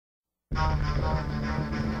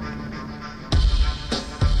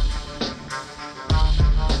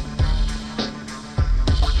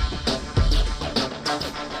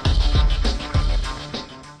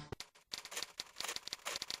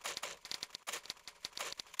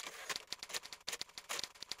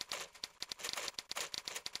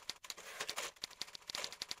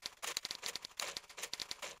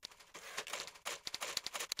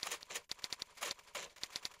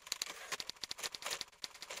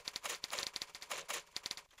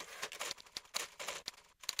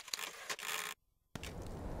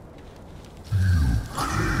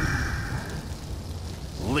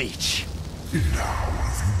Leech. How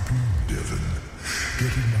have you been, Devon?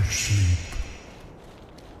 Getting much sleep?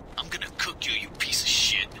 I'm gonna cook you, you piece of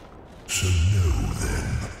shit. So no, then.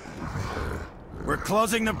 We're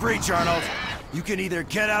closing the breach, Arnold. You can either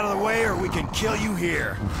get out of the way or we can kill you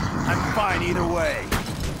here. I'm fine either way.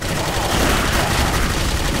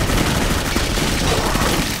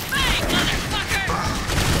 Hey, motherfucker!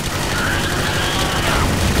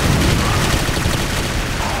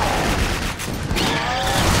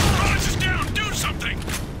 Rollins is down! Do something!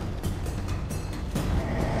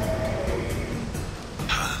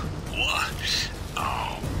 What?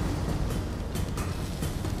 Oh.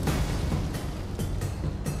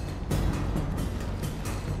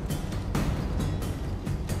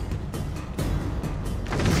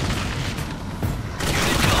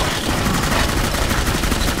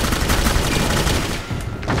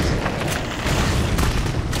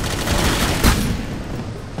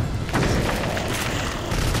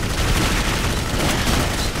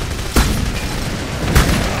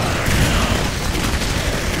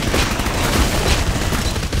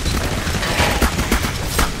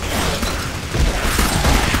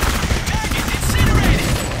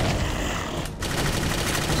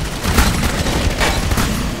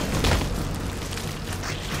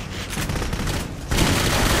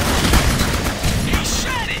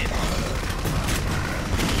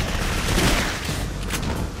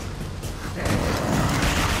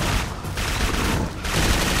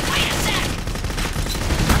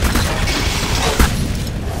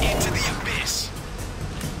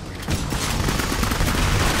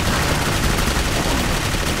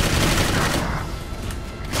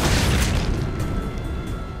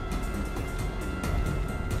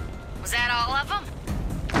 Was that all of them?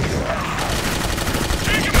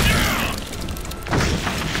 Take him down!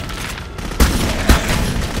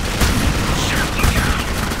 Shit, look out!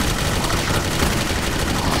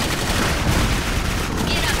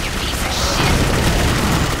 Get up, you piece of shit!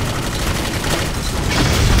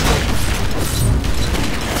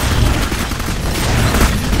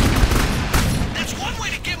 That's one way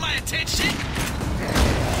to get my attention!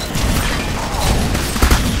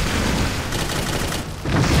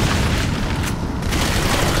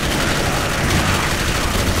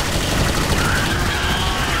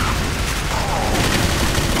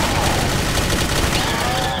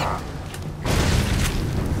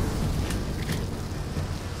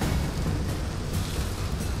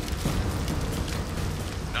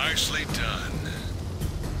 Nicely done.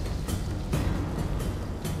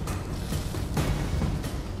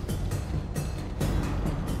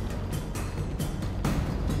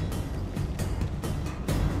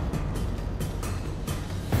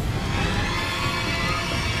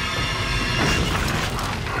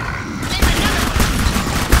 There's another one!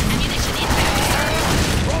 Ammunition inbound.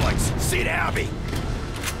 Rolex, see to Abby.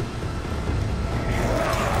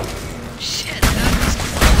 Shit, that was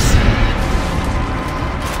close.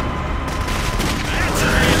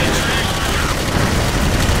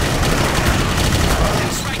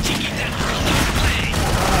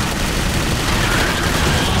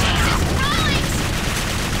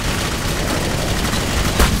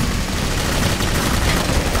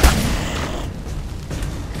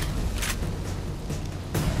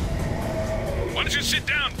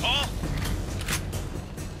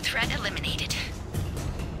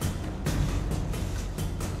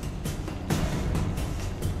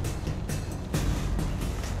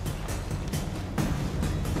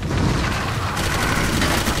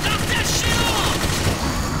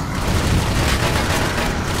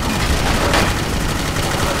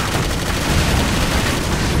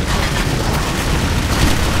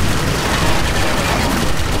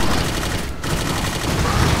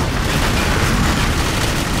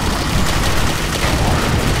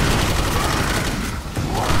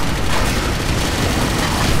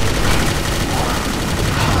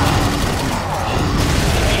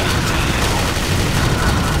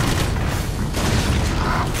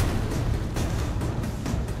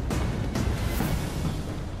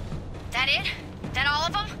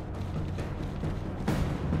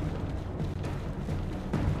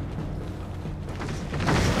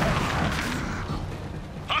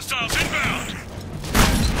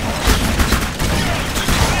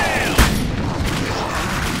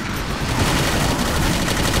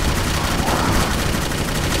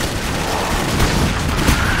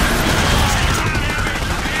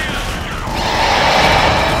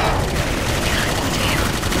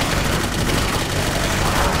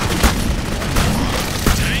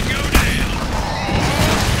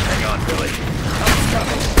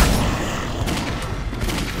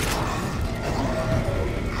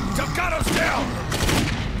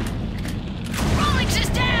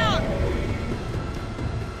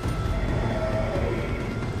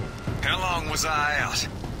 long was I out?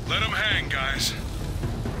 Let him hang, guys.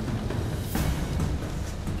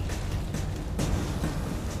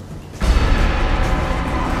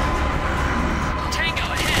 Tango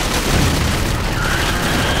ahead.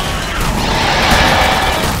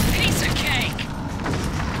 Piece of cake.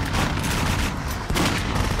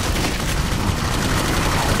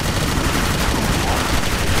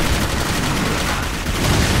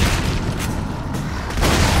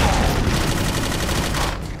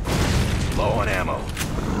 Low on ammo.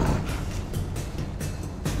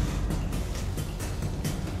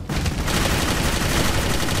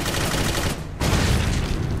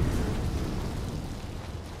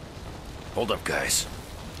 Hold up, guys.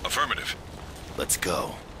 Affirmative. Let's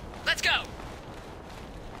go. Let's go.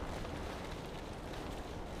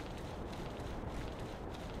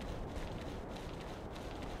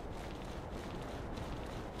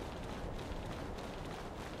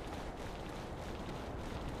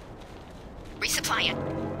 Resupply it.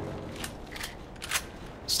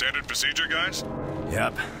 Standard procedure, guys?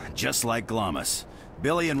 Yep, just like Glamis.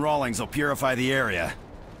 Billy and Rawlings will purify the area.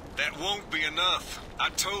 That won't be enough. I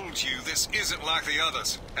told you this isn't like the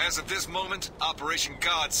others. As of this moment, Operation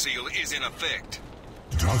God Seal is in effect.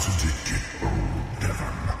 Doesn't it get old,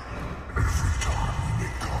 Devon? Every time we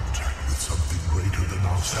make contact with something greater than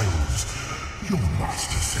ourselves, your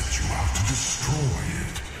master sets you out to destroy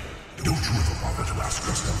it. Don't you ever bother to ask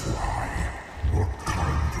yourself why? What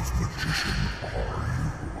kind of magician are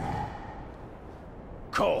you?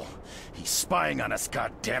 Cole, he's spying on us,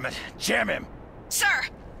 goddammit. Jam him! Sir!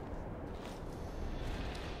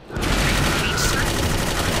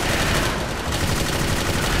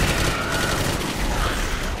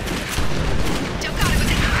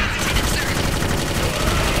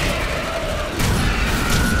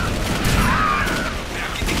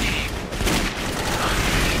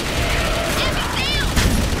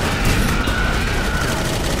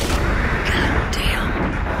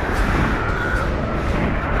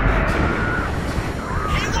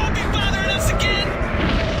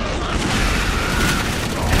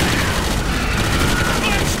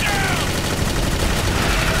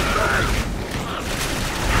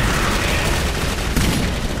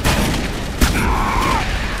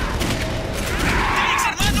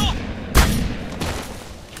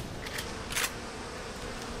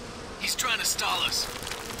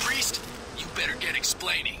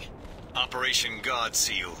 Operation God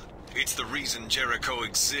Seal. It's the reason Jericho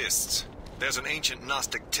exists. There's an ancient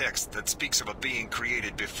Gnostic text that speaks of a being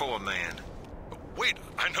created before man. Wait,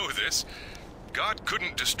 I know this. God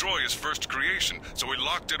couldn't destroy his first creation, so he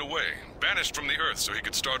locked it away, banished from the earth so he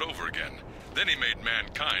could start over again. Then he made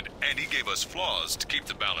mankind, and he gave us flaws to keep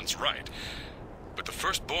the balance right. But the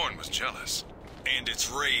firstborn was jealous. And its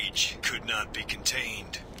rage could not be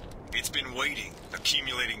contained. It's been waiting,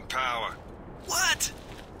 accumulating power. What?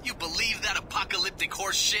 You believe that apocalyptic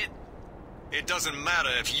horse shit? It doesn't matter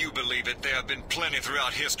if you believe it. There have been plenty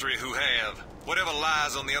throughout history who have. Whatever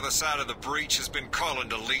lies on the other side of the breach has been calling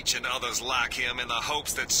to Leech and others like him in the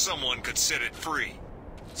hopes that someone could set it free.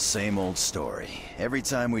 Same old story. Every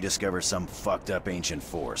time we discover some fucked up ancient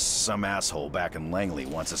force, some asshole back in Langley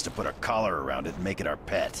wants us to put a collar around it and make it our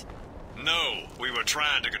pet. No, we were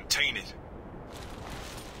trying to contain it.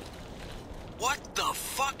 What the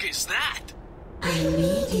fuck is that? I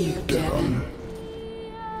need you, Devon.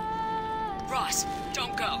 Ross,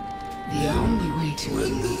 don't go. The only way to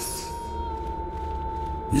end this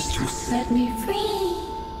is to set me free.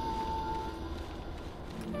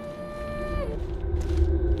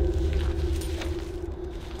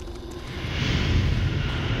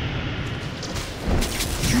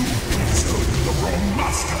 You disowned the wrong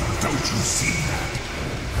master, don't you see that?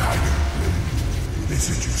 I don't blame you. They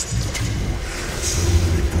seduced me too. So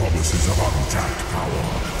many promises of untapped power,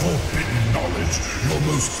 forbidden knowledge, your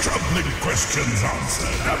most troubling questions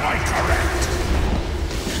answered. Am I correct?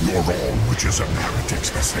 You're all witches and heretics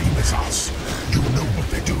the same as us. You know what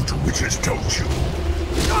they do to witches, don't you?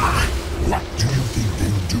 What do you think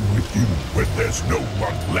they'll do with you when there's no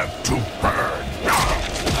one left to burn?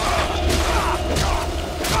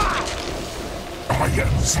 I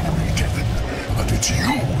am sorry, Devon, but it's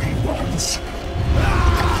you he wants.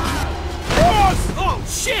 Oh,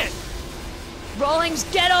 shit! Rawlings,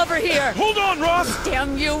 get over here! Hold on, Ross!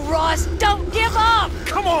 Damn you, Ross! Don't give up!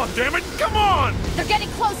 Come on, damn it! Come on! They're getting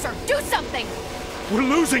closer! Do something! We're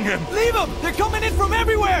losing him! Leave him! They're coming in from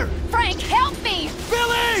everywhere! Frank, help me!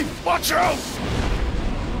 Billy! Watch out!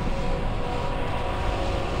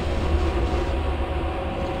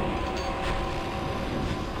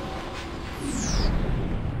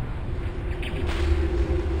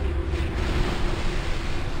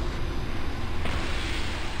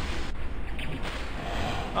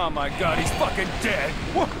 Oh my god, he's fucking dead.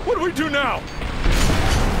 What do we do now?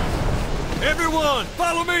 Everyone,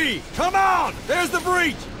 follow me! Come on! There's the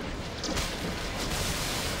breach!